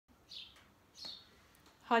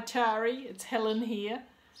Hi Chari, it's Helen here,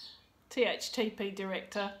 THTP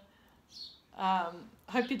Director.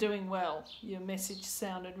 Hope you're doing well. Your message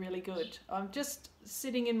sounded really good. I'm just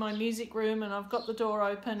sitting in my music room and I've got the door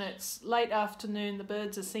open. It's late afternoon, the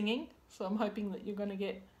birds are singing, so I'm hoping that you're going to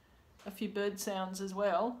get a few bird sounds as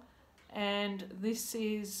well. And this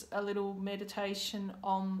is a little meditation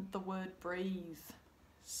on the word breathe.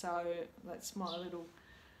 So that's my little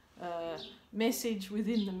message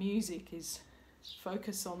within the music, is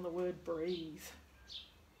focus on the word breathe.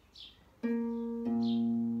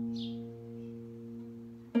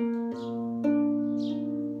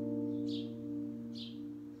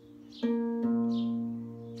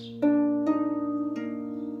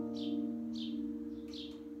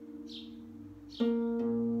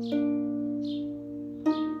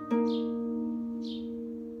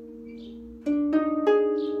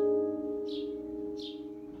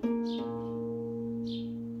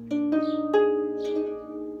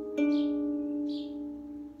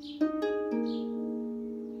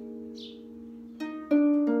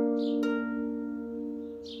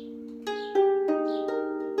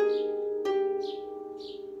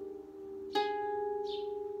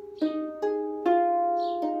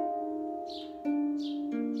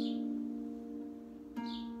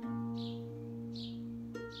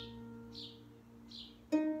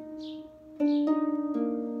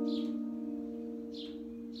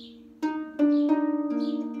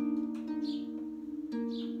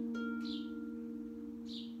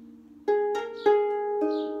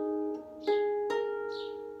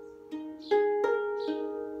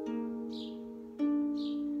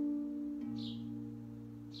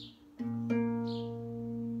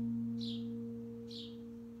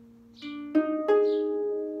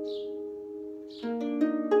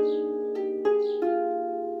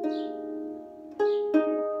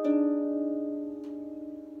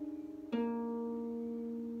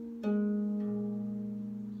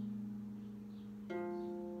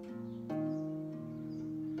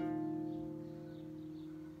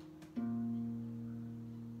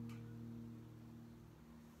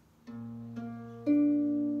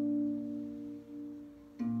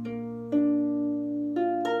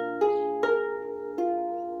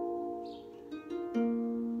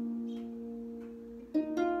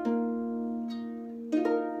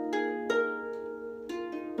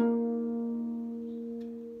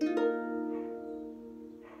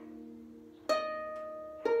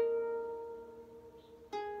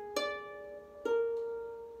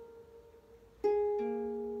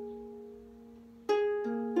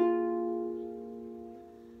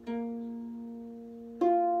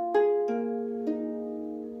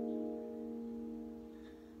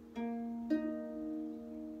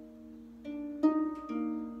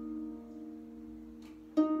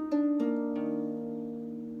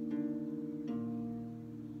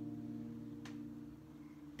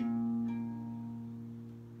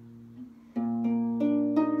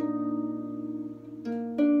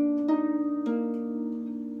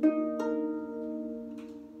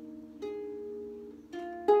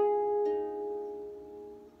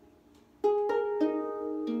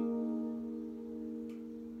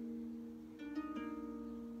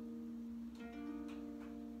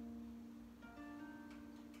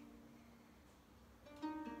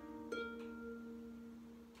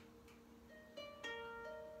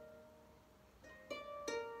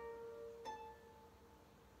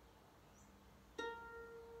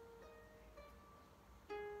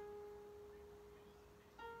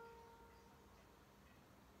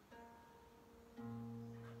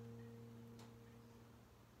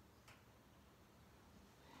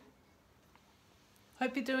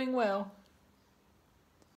 Hope you're doing well.